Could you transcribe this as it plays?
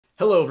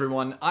Hello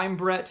everyone, I'm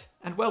Brett,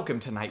 and welcome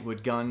to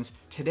Nightwood Guns.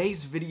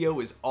 Today's video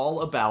is all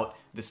about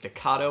the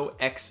Staccato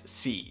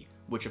XC,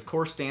 which of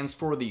course stands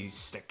for the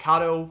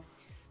Staccato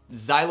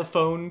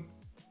Xylophone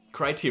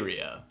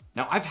Criteria.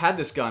 Now, I've had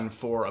this gun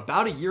for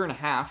about a year and a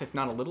half, if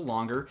not a little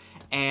longer,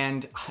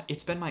 and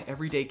it's been my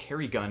everyday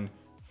carry gun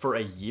for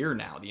a year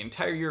now. The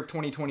entire year of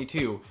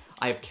 2022,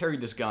 I have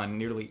carried this gun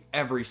nearly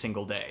every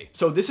single day.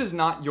 So this is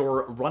not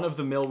your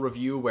run-of-the-mill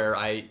review where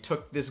I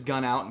took this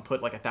gun out and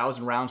put like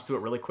 1,000 rounds through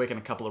it really quick in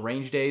a couple of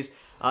range days.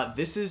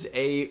 This is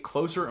a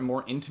closer and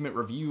more intimate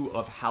review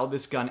of how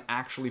this gun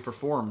actually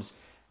performs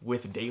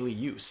with daily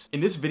use.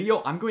 In this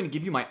video, I'm going to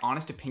give you my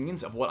honest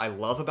opinions of what I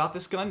love about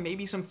this gun,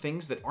 maybe some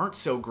things that aren't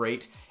so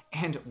great,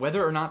 and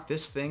whether or not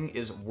this thing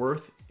is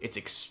worth its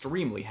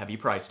extremely heavy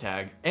price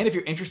tag. And if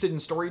you're interested in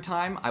story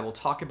time, I will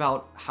talk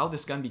about how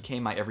this gun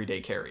became my everyday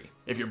carry.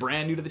 If you're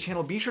brand new to the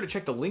channel, be sure to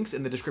check the links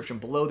in the description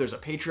below. There's a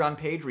Patreon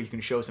page where you can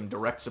show some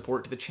direct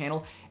support to the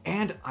channel,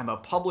 and I'm a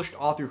published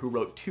author who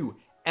wrote 2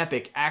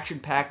 epic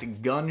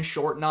action-packed gun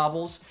short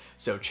novels,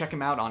 so check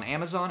them out on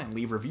Amazon and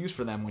leave reviews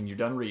for them when you're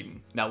done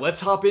reading. Now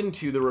let's hop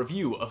into the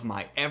review of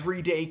my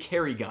everyday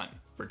carry gun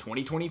for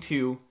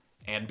 2022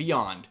 and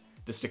beyond,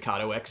 the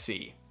Staccato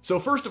XC. So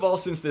first of all,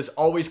 since this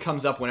always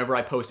comes up whenever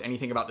I post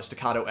anything about the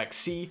Staccato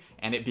XC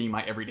and it being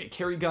my everyday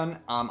carry gun,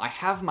 I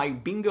have my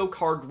bingo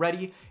card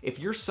ready. If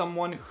you're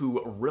someone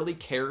who really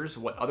cares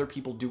what other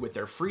people do with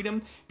their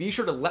freedom, be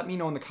sure to let me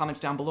know in the comments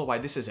down below why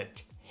this is a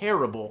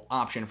terrible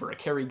option for a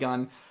carry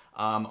gun.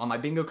 On my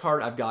bingo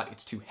card, I've got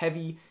it's too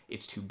heavy,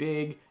 it's too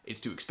big,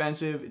 it's too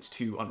expensive, it's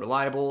too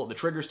unreliable, the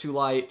trigger's too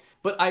light,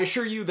 but I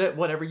assure you that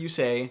whatever you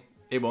say,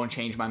 it won't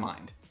change my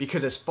mind.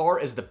 Because as far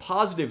as the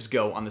positives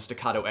go on the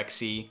Staccato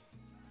XC,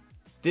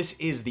 this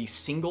is the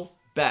single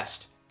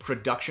best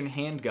production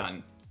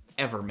handgun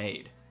ever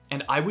made.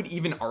 And I would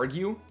even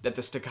argue that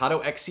the Staccato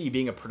XC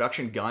being a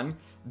production gun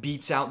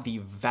beats out the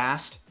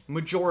vast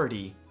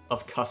majority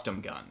of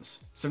custom guns.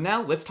 So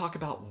now let's talk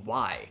about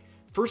why.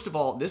 First of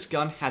all, this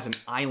gun has an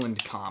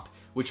island comp,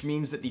 which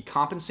means that the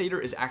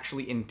compensator is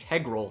actually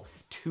integral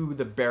to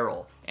the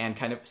barrel and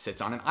kind of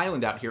sits on an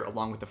island out here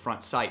along with the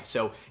front sight.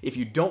 So if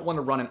you don't want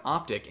to run an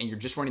optic and you're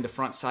just running the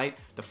front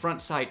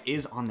sight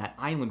is on that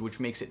island, which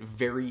makes it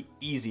very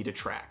easy to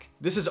track.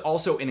 This is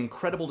also an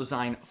incredible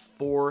design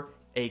for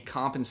a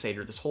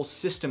compensator. This whole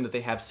system that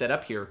they have set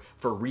up here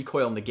for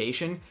recoil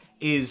negation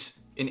is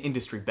an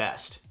industry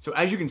best. So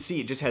as you can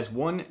see, it just has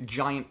one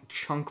giant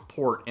chunk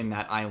port in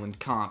that island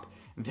comp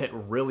that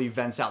really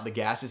vents out the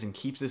gases and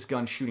keeps this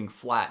gun shooting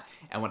flat.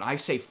 And when I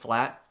say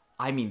flat,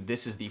 I mean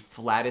this is the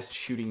flattest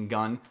shooting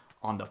gun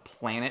on the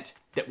planet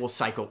that will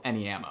cycle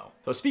any ammo.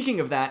 So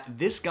speaking of that,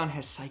 this gun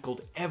has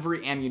cycled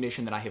every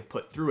ammunition that I have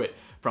put through it,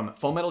 from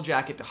full metal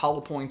jacket to hollow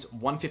points,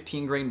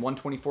 115 grain,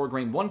 124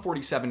 grain,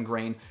 147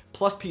 grain,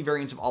 plus P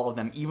variants of all of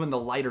them, even the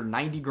lighter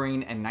 90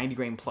 grain and 90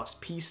 grain plus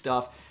P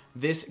stuff.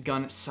 This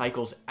gun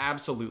cycles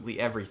absolutely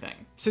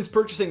everything. Since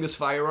purchasing this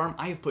firearm,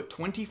 I have put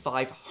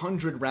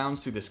 2,500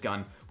 rounds through this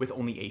gun with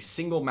only a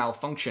single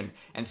malfunction.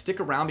 And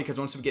stick around because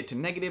once we get to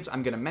negatives,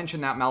 I'm going to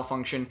mention that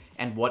malfunction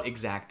and what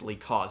exactly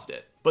caused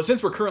it. But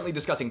since we're currently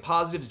discussing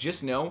positives,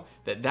 just know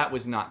that that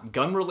was not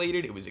gun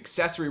related, it was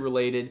accessory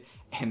related,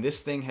 and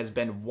this thing has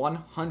been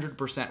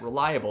 100%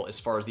 reliable as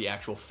far as the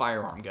actual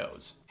firearm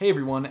goes. Hey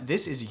everyone,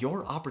 this is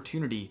your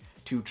opportunity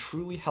to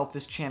truly help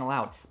this channel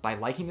out by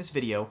liking this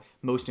video,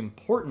 most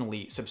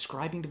importantly,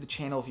 subscribing to the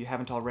channel if you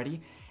haven't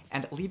already,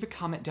 and leave a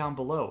comment down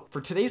below.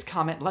 For today's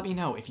comment, let me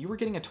know, if you were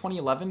getting a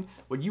 2011,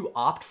 would you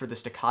opt for the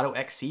Staccato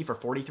XC for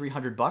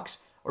 4,300 bucks?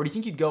 Or do you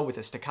think you'd go with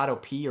a Staccato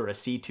P or a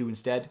C2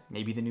 instead?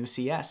 Maybe the new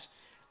CS?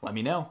 Let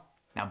me know.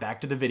 Now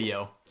back to the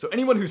video. So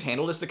anyone who's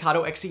handled a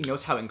Staccato XC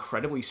knows how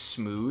incredibly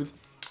smooth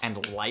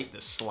and light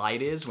the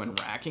slide is when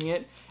racking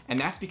it, and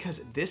that's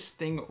because this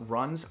thing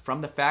runs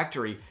from the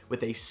factory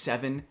with a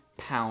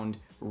 7-pound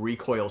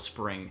recoil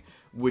spring,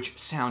 which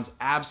sounds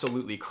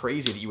absolutely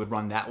crazy that you would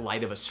run that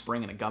light of a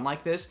spring in a gun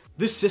like this.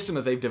 This system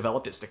that they've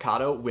developed at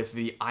Staccato with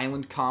the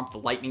island comp, the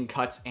lightning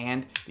cuts,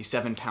 and the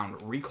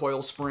 7-pound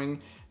recoil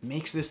spring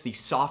makes this the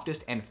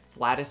softest and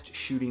flattest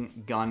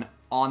shooting gun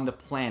on the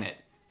planet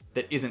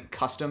that isn't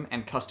custom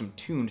and custom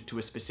tuned to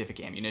a specific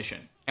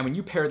ammunition. And when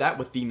you pair that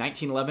with the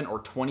 1911 or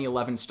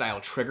 2011 style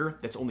trigger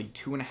that's only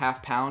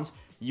 2.5 pounds,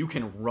 you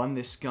can run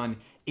this gun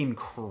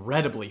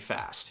incredibly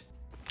fast.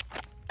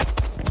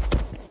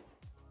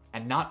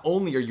 And not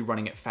only are you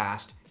running it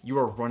fast, you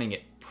are running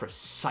it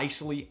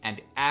precisely and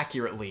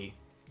accurately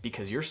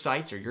because your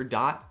sights or your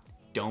dot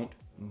don't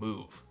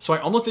move. So I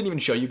almost didn't even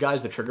show you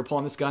guys the trigger pull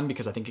on this gun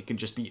because I think it can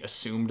just be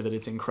assumed that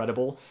it's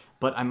incredible,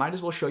 but I might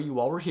as well show you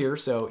while we're here.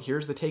 So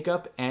here's the take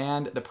up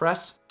and the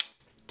press,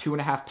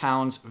 2.5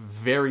 pounds,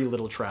 very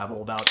little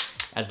travel, about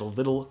as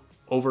little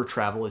over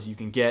travel as you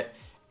can get.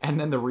 And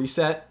then the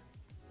reset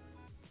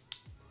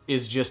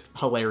is just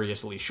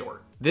hilariously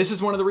short. This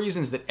is one of the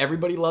reasons that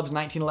everybody loves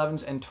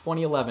 1911s and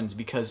 2011s,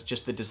 because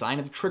just the design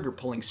of the trigger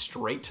pulling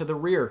straight to the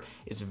rear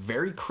is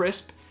very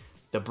crisp.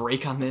 The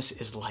brake on this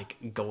is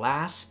like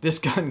glass. This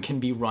gun can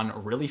be run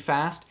really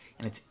fast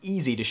and it's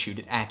easy to shoot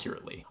it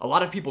accurately. A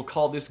lot of people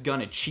call this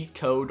gun a cheat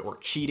code or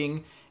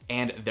cheating,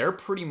 and they're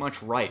pretty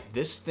much right.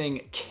 This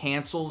thing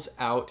cancels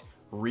out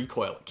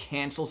recoil, it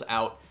cancels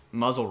out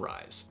muzzle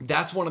rise.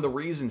 That's one of the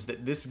reasons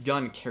that this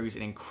gun carries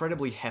an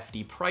incredibly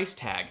hefty price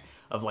tag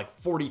of like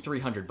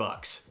 4,300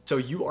 bucks. So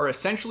you are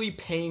essentially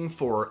paying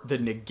for the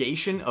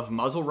negation of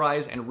muzzle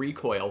rise and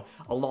recoil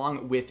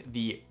along with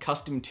the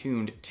custom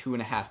tuned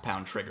 2.5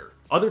 pound trigger.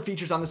 Other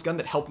features on this gun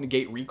that help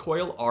negate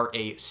recoil are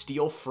a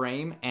steel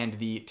frame and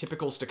the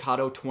typical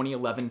Staccato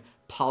 2011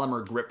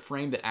 polymer grip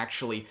frame that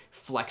actually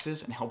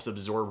flexes and helps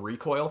absorb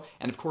recoil,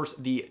 and of course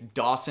the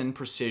Dawson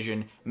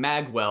Precision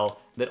mag well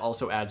that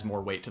also adds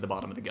more weight to the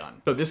bottom of the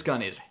gun. So this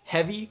gun is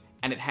heavy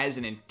and it has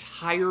an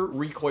entire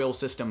recoil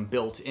system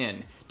built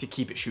in to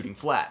keep it shooting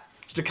flat.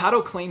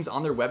 Staccato claims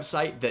on their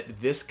website that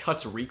this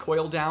cuts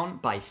recoil down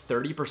by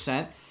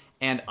 30%,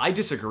 and I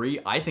disagree.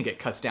 I think it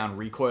cuts down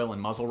recoil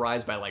and muzzle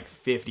rise by like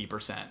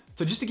 50%.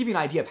 So just to give you an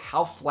idea of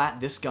how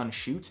flat this gun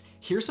shoots,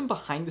 here's some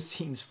behind the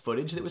scenes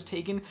footage that was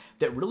taken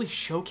that really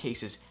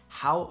showcases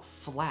how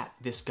flat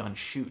this gun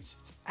shoots.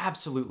 It's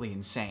absolutely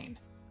insane.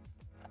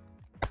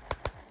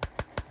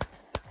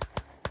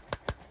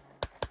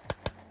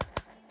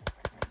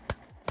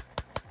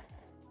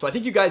 So I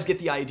think you guys get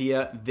the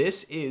idea.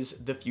 This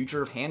is the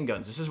future of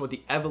handguns. This is what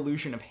the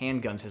evolution of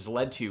handguns has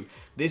led to.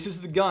 This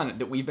is the gun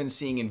that we've been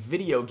seeing in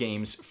video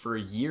games for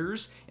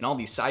years, in all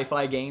these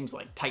sci-fi games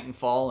like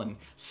Titanfall and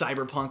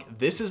Cyberpunk.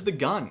 This is the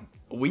gun.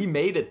 We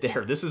made it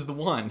there. This is the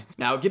one.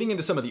 Now, getting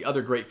into some of the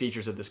other great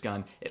features of this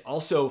gun, it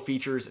also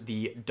features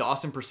the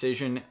Dawson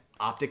Precision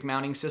optic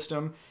mounting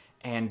system.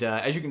 And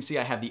as you can see,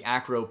 I have the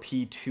Acro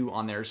P2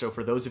 on there. So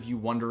for those of you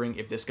wondering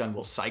if this gun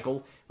will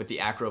cycle with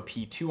the Acro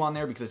P2 on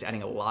there because it's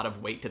adding a lot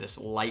of weight to this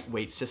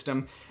lightweight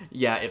system,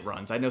 yeah, it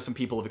runs. I know some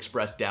people have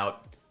expressed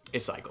doubt.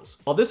 It cycles.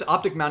 While this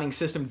optic mounting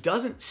system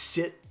doesn't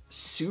sit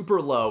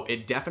super low,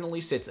 it definitely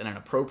sits at an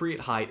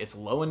appropriate height. It's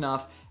low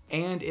enough,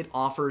 and it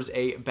offers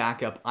a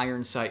backup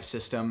iron sight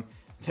system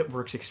that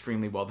works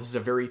extremely well. This is a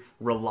very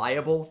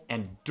reliable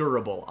and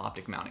durable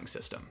optic mounting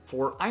system.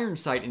 For iron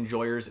sight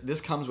enjoyers,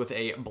 this comes with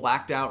a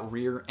blacked out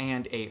rear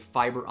and a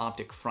fiber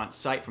optic front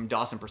sight from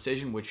Dawson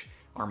Precision, which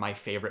are my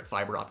favorite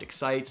fiber optic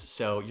sights,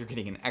 so you're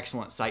getting an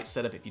excellent sight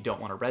setup if you don't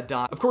want a red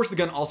dot. Of course, the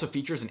gun also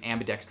features an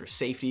ambidextrous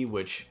safety,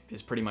 which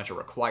is pretty much a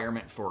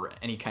requirement for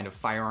any kind of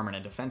firearm in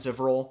a defensive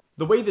role.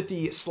 The way that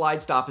the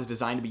slide stop is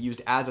designed to be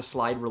used as a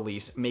slide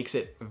release makes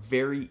it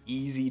very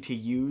easy to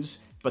use,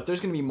 but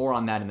there's going to be more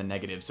on that in the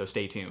negative, so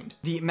stay tuned.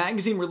 The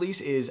magazine release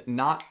is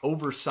not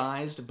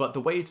oversized, but the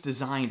way it's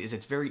designed is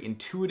it's very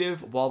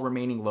intuitive while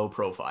remaining low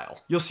profile.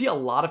 You'll see a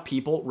lot of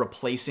people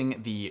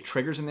replacing the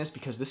triggers in this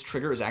because this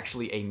trigger is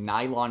actually a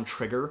nylon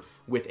trigger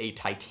with a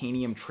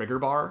titanium trigger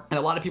bar. And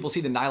a lot of people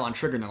see the nylon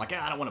trigger and they're like,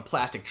 I don't want a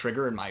plastic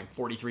trigger in my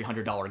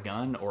 $4,300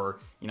 gun, or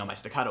my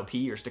Staccato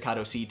P or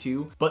Staccato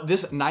C2. But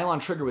this nylon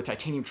trigger with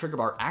titanium trigger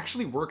bar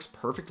actually works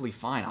perfectly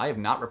fine. I have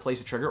not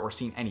replaced a trigger or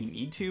seen any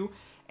need to.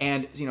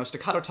 And,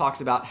 Staccato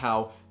talks about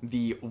how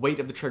the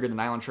weight of the trigger, the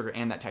nylon trigger,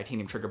 and that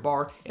titanium trigger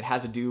bar, it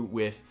has to do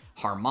with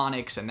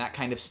harmonics and that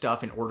kind of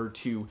stuff in order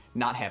to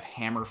not have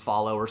hammer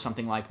follow or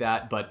something like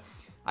that. But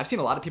I've seen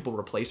a lot of people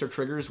replace their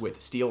triggers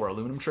with steel or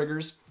aluminum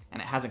triggers,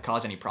 and it hasn't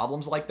caused any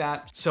problems like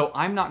that. So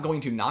I'm not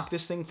going to knock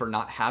this thing for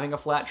not having a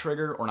flat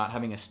trigger or not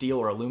having a steel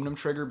or aluminum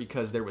trigger,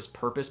 because there was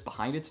purpose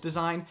behind its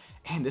design,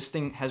 and this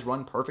thing has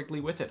run perfectly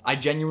with it. I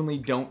genuinely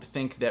don't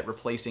think that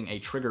replacing a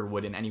trigger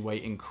would in any way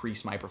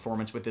increase my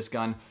performance with this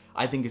gun.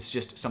 I think it's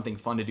just something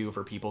fun to do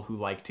for people who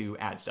like to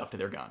add stuff to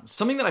their guns.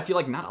 Something that I feel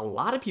like not a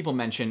lot of people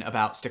mention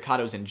about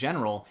Staccatos in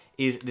general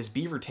is this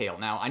beaver tail.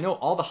 Now, I know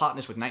all the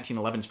hotness with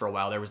 1911s for a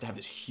while there was to have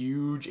this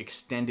huge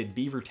extended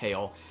beaver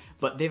tail,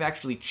 but they've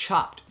actually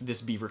chopped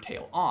this beaver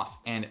tail off,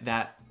 and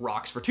that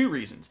rocks for two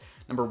reasons.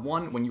 Number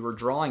one, when you were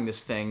drawing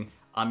this thing,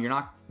 you're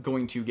not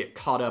going to get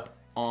caught up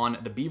on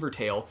the beaver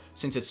tail.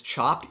 Since it's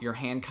chopped, your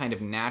hand kind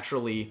of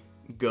naturally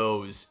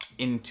goes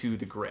into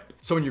the grip.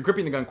 So when you're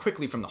gripping the gun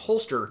quickly from the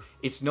holster,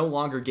 it's no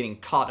longer getting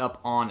caught up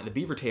on the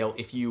beaver tail.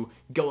 If you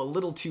go a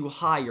little too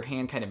high, your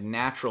hand kind of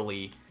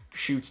naturally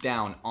shoots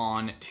down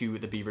onto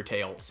the beaver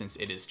tail since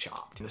it is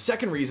chopped. And the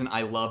second reason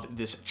I love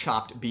this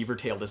chopped beaver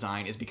tail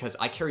design is because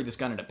I carry this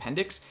gun in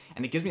appendix,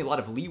 and it gives me a lot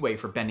of leeway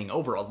for bending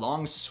over. A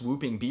long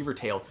swooping beaver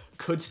tail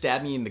could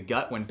stab me in the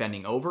gut when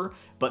bending over,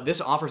 but this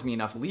offers me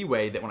enough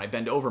leeway that when I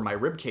bend over, my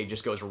rib cage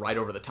just goes right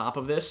over the top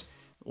of this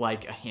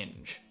like a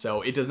hinge.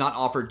 So it does not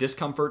offer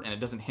discomfort, and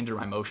it doesn't hinder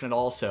my motion at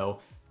all. So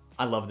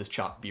I love this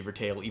chopped beaver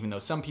tail, even though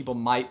some people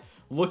might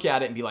look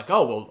at it and be like,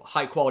 oh, well,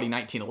 high quality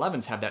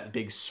 1911s have that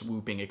big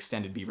swooping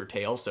extended beaver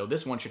tail, so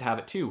this one should have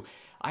it too.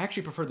 I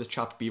actually prefer this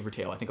chopped beaver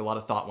tail. I think a lot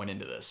of thought went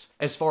into this.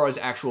 As far as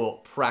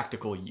actual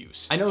practical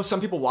use, I know some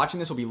people watching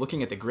this will be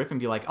looking at the grip and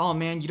be like, oh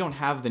man, you don't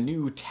have the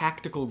new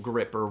tactical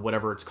grip or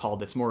whatever it's called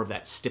that's more of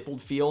that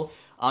stippled feel.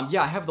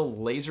 Yeah, I have the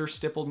laser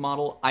stippled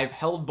model. I've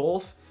held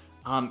both.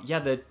 Yeah,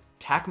 the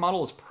tack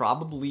model is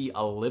probably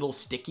a little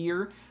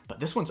stickier, but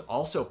this one's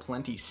also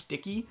plenty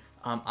sticky.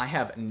 I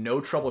have no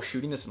trouble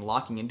shooting this and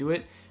locking into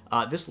it.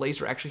 This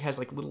laser actually has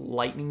like little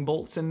lightning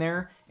bolts in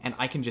there, and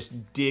I can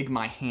just dig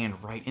my hand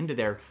right into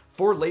there.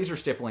 For laser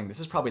stippling,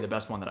 this is probably the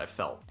best one that I've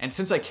felt. And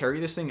since I carry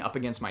this thing up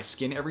against my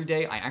skin every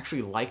day, I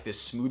actually like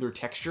this smoother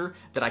texture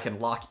that I can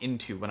lock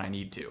into when I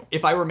need to.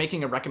 If I were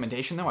making a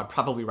recommendation though, I'd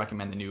probably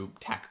recommend the new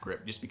tack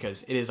grip just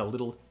because it is a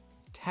little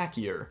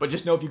tackier. But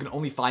just know if you can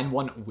only find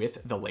one with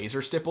the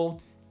laser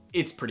stipple,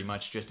 it's pretty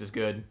much just as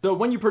good. So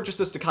when you purchase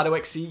the Staccato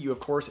XC, you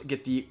of course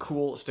get the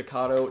cool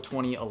Staccato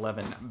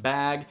 2011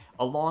 bag,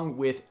 along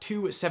with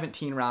two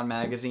 17-round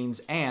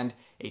magazines and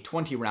a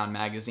 20-round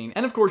magazine.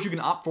 And of course you can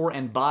opt for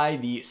and buy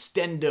the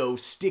Stendo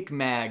Stick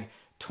Mag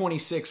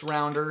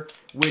 26-rounder,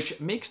 which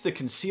makes the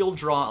concealed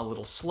draw a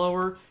little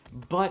slower,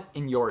 but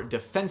in your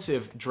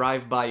defensive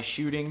drive-by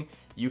shooting,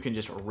 you can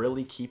just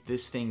really keep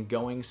this thing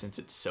going since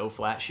it's so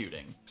flat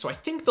shooting. So I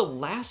think the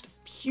last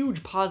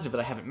huge positive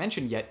that I haven't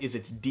mentioned yet is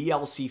its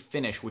DLC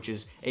finish, which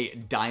is a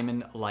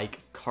diamond-like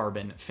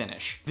carbon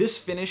finish. This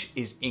finish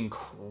is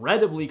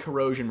incredibly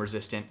corrosion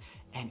resistant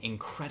and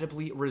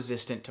incredibly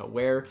resistant to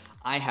wear.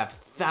 I have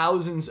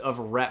thousands of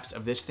reps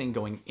of this thing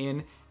going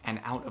in and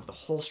out of the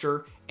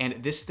holster,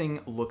 and this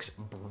thing looks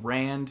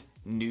brand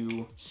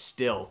new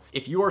still.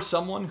 If you are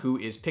someone who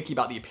is picky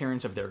about the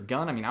appearance of their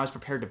gun, I mean, I was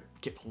prepared to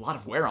get a lot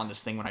of wear on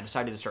this thing when I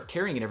decided to start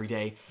carrying it every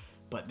day,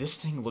 but this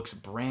thing looks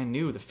brand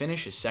new. The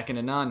finish is second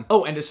to none.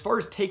 Oh, and as far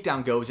as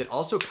takedown goes, it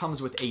also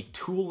comes with a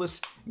toolless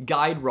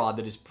guide rod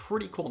that is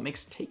pretty cool. It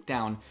makes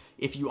takedown,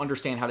 if you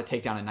understand how to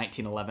take down a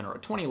 1911 or a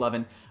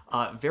 2011,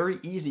 very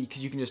easy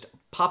because you can just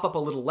pop up a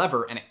little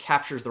lever and it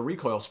captures the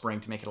recoil spring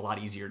to make it a lot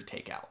easier to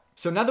take out.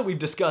 So now that we've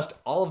discussed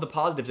all of the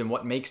positives and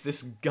what makes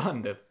this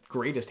gun the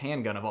greatest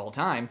handgun of all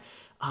time,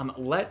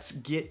 let's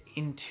get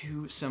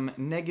into some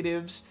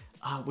negatives,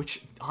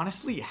 which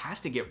honestly has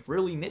to get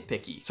really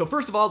nitpicky. So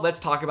first of all, let's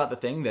talk about the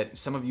thing that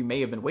some of you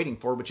may have been waiting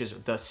for, which is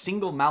the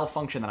single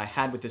malfunction that I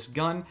had with this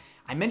gun.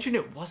 I mentioned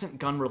it wasn't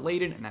gun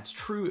related, and that's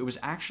true. It was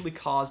actually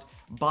caused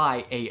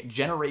by a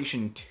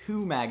Generation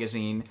 2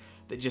 magazine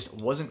that just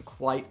wasn't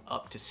quite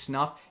up to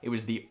snuff. It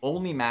was the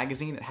only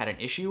magazine that had an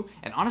issue,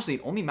 and honestly,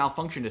 it only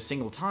malfunctioned a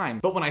single time.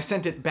 But when I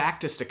sent it back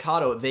to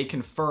Staccato, they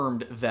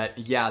confirmed that,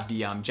 yeah,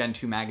 the Gen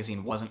 2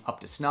 magazine wasn't up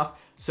to snuff,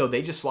 so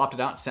they just swapped it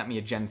out and sent me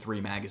a Gen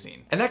 3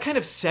 magazine. And that kind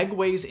of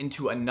segues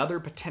into another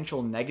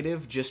potential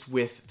negative just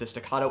with the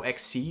Staccato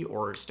XC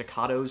or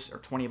Staccatos or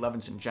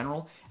 2011s in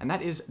general, and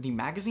that is the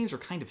magazines are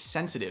kind of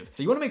sensitive.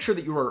 So you wanna make sure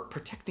that you are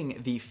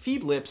protecting the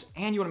feed lips,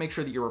 and you wanna make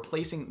sure that you're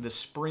replacing the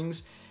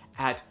springs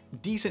at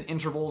decent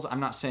intervals. I'm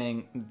not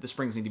saying the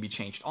springs need to be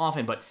changed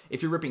often, but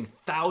if you're ripping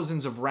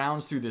thousands of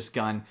rounds through this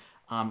gun,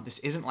 this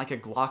isn't like a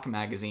Glock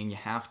magazine. You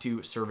have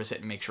to service it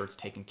and make sure it's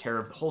taken care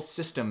of. The whole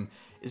system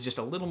is just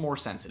a little more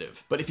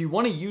sensitive. But if you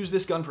want to use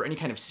this gun for any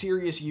kind of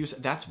serious use,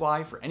 that's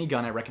why for any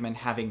gun I recommend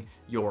having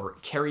your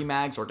carry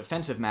mags or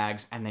defensive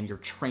mags and then your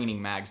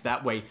training mags.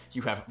 That way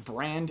you have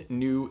brand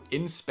new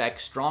in-spec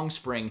strong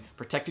spring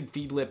protected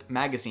feed lip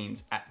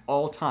magazines at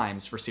all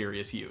times for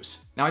serious use.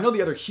 Now I know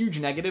the other huge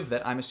negative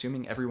that I'm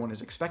assuming everyone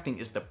is expecting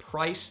is the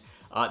price.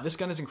 This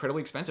gun is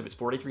incredibly expensive. It's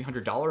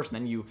 $4,300, and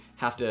then you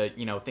have to,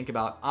 think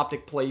about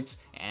optic plates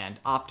and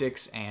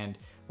optics and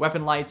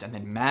weapon lights and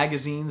then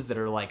magazines that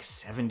are like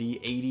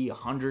 70, 80,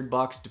 100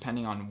 bucks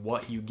depending on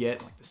what you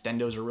get. Like the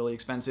Stendos are really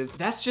expensive.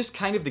 That's just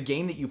kind of the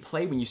game that you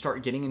play when you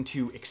start getting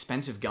into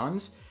expensive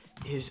guns,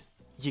 is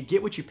you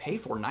get what you pay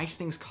for. Nice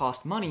things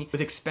cost money.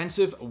 With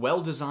expensive,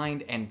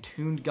 well-designed and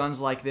tuned guns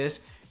like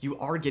this, you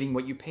are getting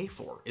what you pay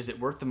for. Is it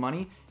worth the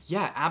money?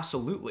 Yeah,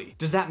 absolutely.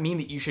 Does that mean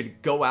that you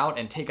should go out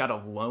and take out a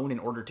loan in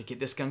order to get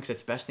this gun because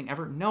it's the best thing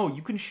ever? No,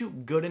 you can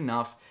shoot good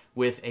enough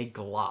with a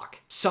Glock.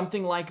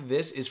 Something like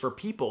this is for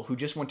people who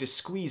just want to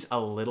squeeze a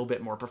little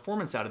bit more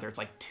performance out of there. It's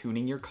like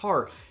tuning your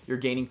car. You're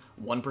gaining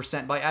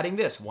 1% by adding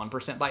this,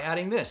 1% by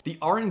adding this. The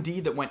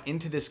R&D that went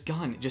into this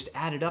gun just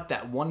added up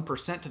that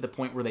 1% to the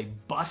point where they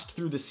bust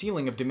through the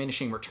ceiling of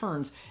diminishing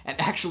returns and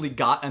actually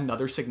got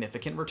another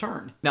significant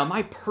return. Now,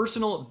 my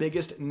personal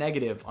biggest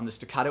negative on the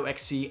Staccato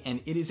XC, and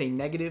it is a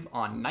negative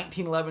on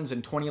 1911s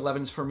and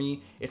 2011s for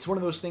me, it's one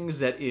of those things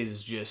that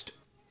is just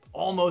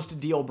almost a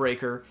deal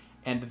breaker,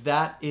 and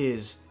that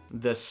is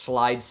the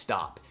slide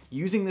stop.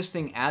 Using this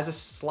thing as a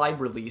slide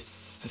release,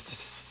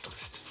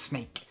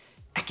 snake,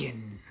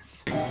 Ekans.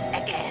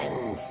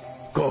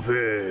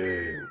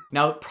 Coffee.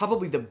 Now,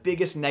 probably the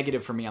biggest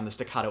negative for me on the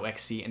Staccato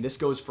XC, and this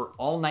goes for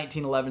all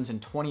 1911s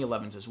and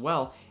 2011s as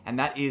well, and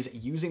that is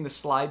using the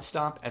slide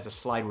stop as a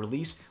slide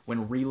release.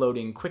 When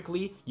reloading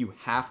quickly, you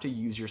have to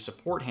use your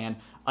support hand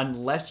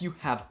unless you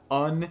have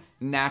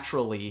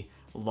unnaturally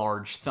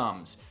large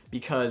thumbs,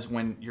 because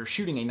when you're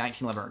shooting a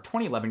 1911 or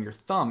 2011, your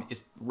thumb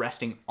is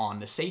resting on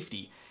the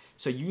safety.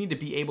 So you need to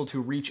be able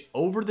to reach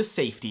over the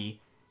safety,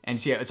 and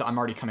see, I'm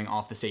already coming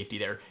off the safety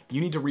there.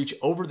 You need to reach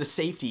over the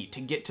safety to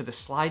get to the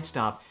slide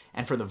stop,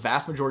 and for the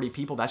vast majority of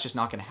people, that's just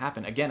not gonna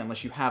happen, again,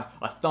 unless you have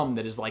a thumb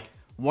that is like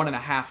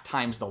 1.5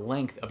 times the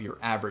length of your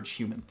average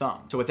human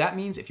thumb. So what that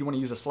means, if you want to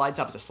use a slide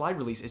stop as a slide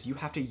release, is you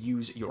have to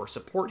use your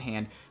support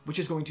hand, which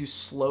is going to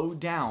slow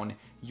down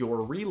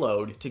your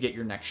reload to get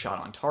your next shot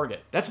on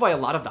target. That's why a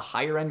lot of the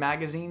higher end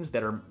magazines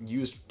that are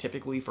used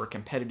typically for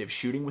competitive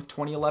shooting with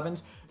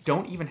 2011s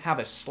don't even have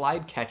a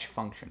slide catch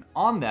function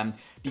on them,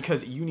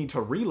 because you need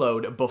to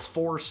reload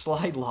before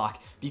slide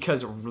lock,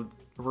 because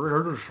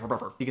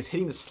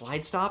hitting the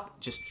slide stop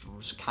just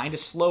kind of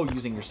slow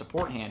using your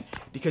support hand,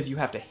 because you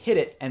have to hit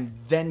it and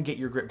then get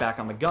your grip back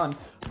on the gun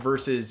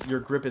versus your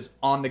grip is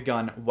on the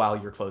gun while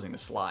you're closing the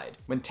slide.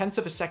 When tenths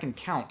of a second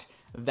count,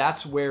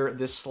 that's where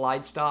this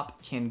slide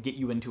stop can get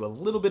you into a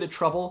little bit of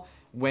trouble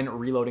when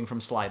reloading from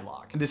slide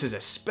lock. And this is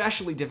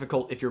especially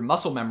difficult if your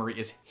muscle memory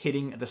is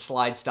hitting the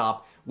slide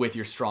stop with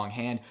your strong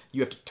hand. You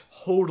have to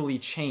totally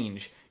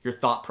change your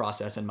thought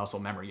process and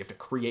muscle memory. You have to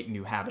create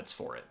new habits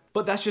for it.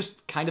 But that's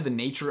just kind of the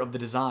nature of the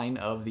design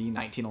of the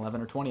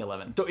 1911 or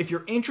 2011. So if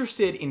you're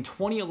interested in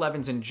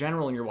 2011s in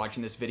general and you're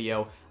watching this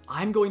video,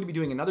 I'm going to be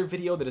doing another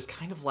video that is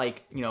kind of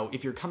like, you know,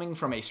 if you're coming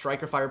from a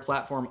striker fire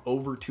platform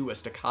over to a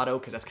Staccato,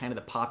 because that's kind of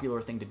the popular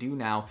thing to do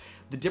now,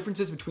 the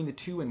differences between the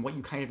two and what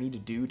you kind of need to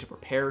do to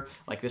prepare.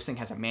 Like, this thing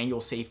has a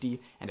manual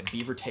safety and a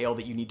beaver tail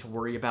that you need to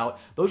worry about.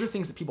 Those are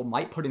things that people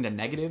might put into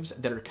negatives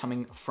that are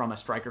coming from a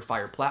striker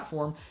fire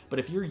platform. But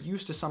if you're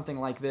used to something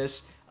like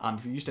this,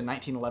 if you're used to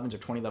 1911s or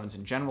 2011s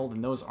in general,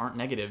 then those aren't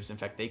negatives. In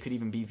fact, they could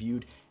even be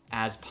viewed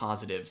as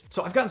positives.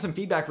 So I've gotten some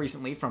feedback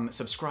recently from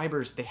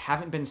subscribers. They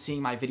haven't been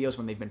seeing my videos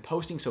when they've been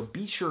posting, so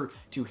be sure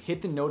to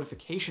hit the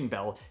notification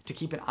bell to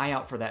keep an eye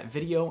out for that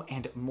video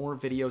and more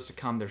videos to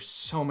come. There's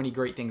so many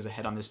great things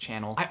ahead on this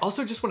channel. I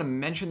also just want to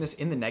mention this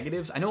in the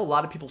negatives. I know a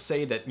lot of people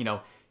say that, you know,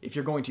 if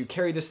you're going to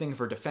carry this thing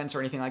for defense or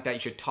anything like that, you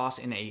should toss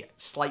in a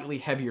slightly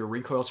heavier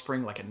recoil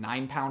spring, like a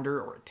 9-pounder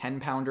or a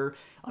 10-pounder,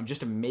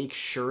 just to make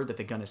sure that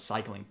the gun is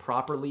cycling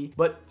properly.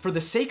 But for the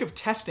sake of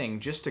testing,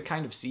 just to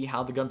kind of see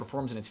how the gun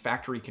performs in its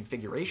factory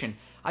configuration,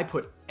 I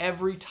put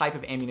every type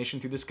of ammunition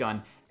through this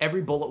gun,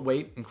 every bullet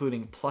weight,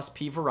 including plus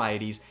P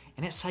varieties,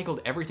 and it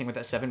cycled everything with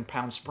that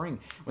 7-pound spring.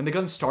 When the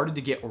gun started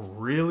to get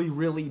really,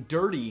 really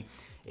dirty,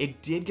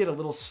 it did get a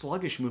little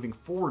sluggish moving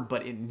forward,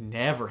 but it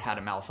never had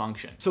a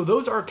malfunction. So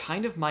those are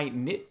kind of my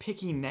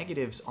nitpicky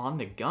negatives on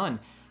the gun.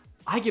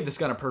 I give this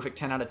gun a perfect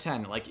 10 out of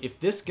 10. Like, if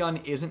this gun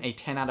isn't a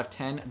 10 out of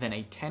 10, then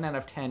a 10 out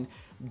of 10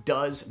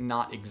 does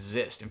not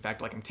exist. In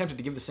fact, like, I'm tempted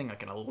to give this thing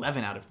like an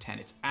 11 out of 10.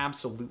 It's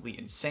absolutely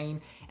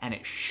insane, and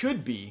it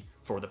should be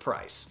for the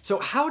price. So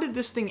how did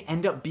this thing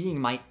end up being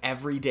my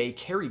everyday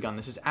carry gun?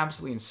 This is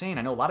absolutely insane.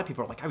 I know a lot of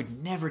people are like, I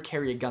would never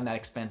carry a gun that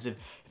expensive.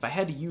 If I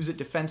had to use it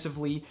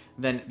defensively,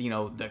 then, you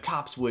know, the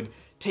cops would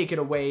take it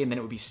away and then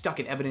it would be stuck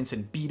in evidence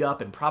and beat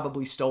up and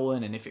probably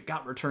stolen, and if it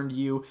got returned to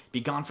you, be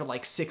gone for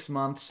like 6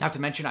 months. Not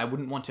to mention, I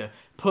wouldn't want to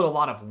put a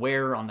lot of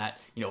wear on that,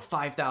 you know,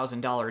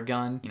 $5,000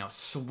 gun, you know,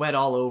 sweat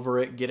all over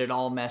it, get it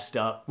all messed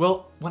up.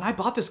 Well, when I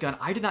bought this gun,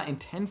 I did not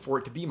intend for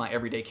it to be my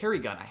everyday carry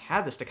gun. I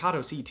had the Staccato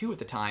C2 at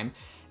the time,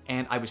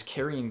 and I was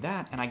carrying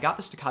that, and I got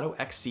the Staccato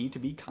XC to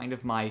be kind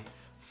of my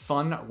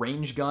fun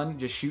range gun,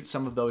 just shoot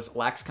some of those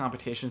lax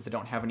competitions that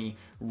don't have any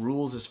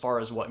rules as far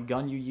as what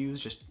gun you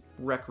use, just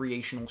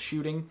recreational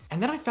shooting.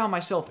 And then I found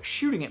myself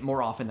shooting it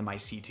more often than my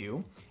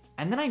C2,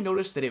 and then I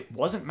noticed that it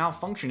wasn't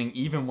malfunctioning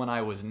even when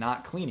I was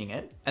not cleaning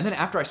it. And then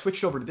after I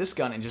switched over to this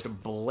gun and just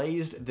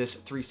blazed this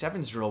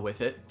 3/7 drill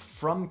with it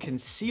from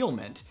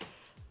concealment,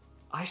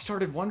 I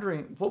started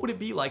wondering, what would it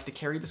be like to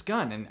carry this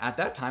gun? And at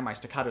that time, my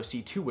Staccato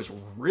C2 was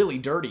really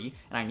dirty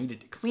and I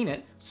needed to clean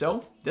it.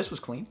 So this was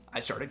clean.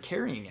 I started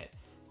carrying it.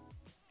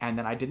 And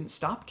then I didn't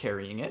stop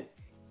carrying it.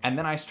 And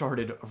then I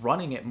started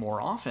running it more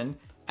often.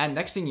 And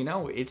next thing you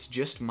know, it's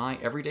just my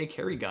everyday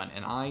carry gun,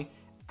 and I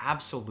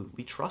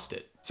absolutely trust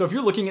it. So if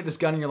you're looking at this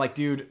gun and you're like,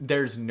 dude,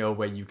 there's no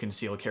way you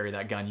conceal carry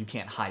that gun. You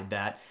can't hide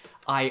that.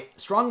 I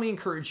strongly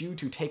encourage you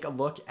to take a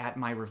look at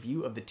my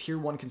review of the Tier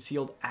 1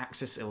 Concealed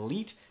Axis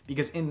Elite,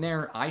 because in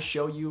there I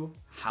show you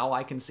how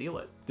I conceal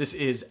it. This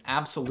is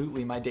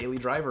absolutely my daily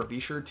driver. Be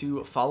sure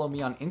to follow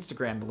me on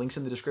Instagram. The link's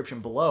in the description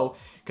below,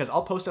 because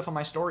I'll post stuff on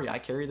my story. I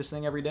carry this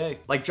thing every day.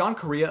 Like John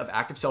Correa of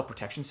Active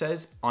Self-Protection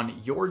says,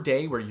 on your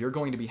day where you're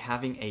going to be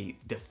having a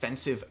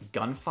defensive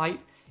gunfight,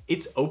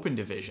 it's open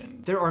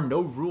division. There are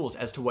no rules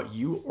as to what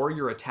you or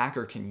your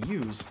attacker can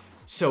use,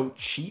 so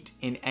cheat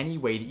in any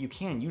way that you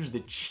can. Use the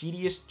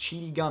cheatiest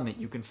cheaty gun that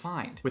you can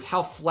find. With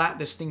how flat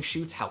this thing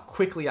shoots, how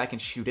quickly I can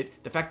shoot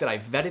it, the fact that I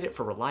vetted it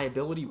for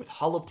reliability with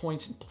hollow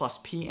points and plus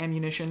P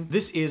ammunition,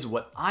 this is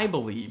what I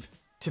believe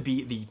to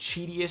be the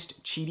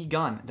cheatiest cheaty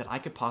gun that I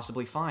could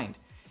possibly find.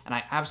 And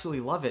I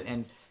absolutely love it.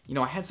 And you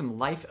know, I had some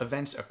life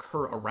events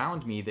occur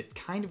around me that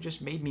kind of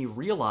just made me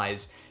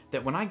realize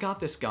that when I got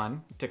this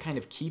gun to kind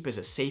of keep as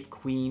a safe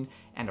queen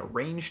and a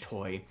range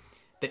toy,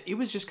 that it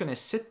was just gonna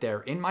sit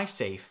there in my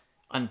safe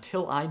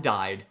until I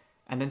died,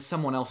 and then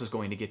someone else is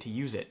going to get to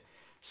use it.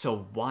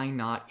 So why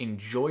not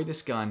enjoy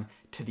this gun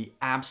to the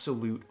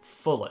absolute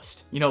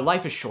fullest? You know,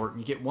 life is short, and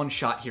you get one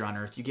shot here on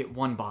Earth, you get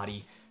one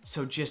body,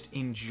 so just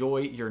enjoy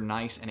your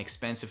nice and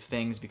expensive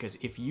things, because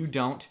if you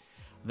don't,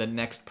 the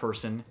next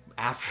person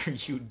after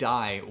you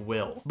die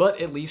will.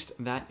 But at least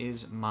that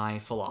is my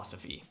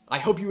philosophy. I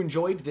hope you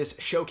enjoyed this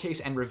showcase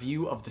and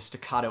review of the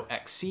Staccato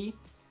XC.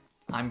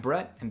 I'm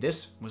Brett, and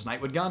this was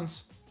Nightwood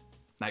Guns.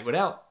 Nightwood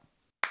out.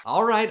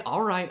 All right,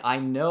 I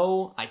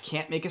know I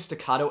can't make a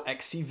Staccato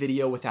XC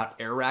video without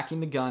air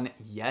racking the gun.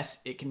 Yes,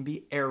 it can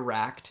be air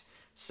racked,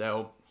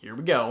 so here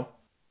we go.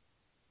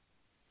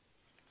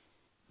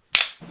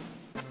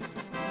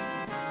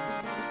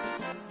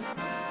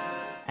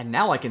 And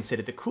now I can sit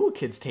at the cool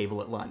kids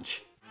table at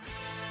lunch.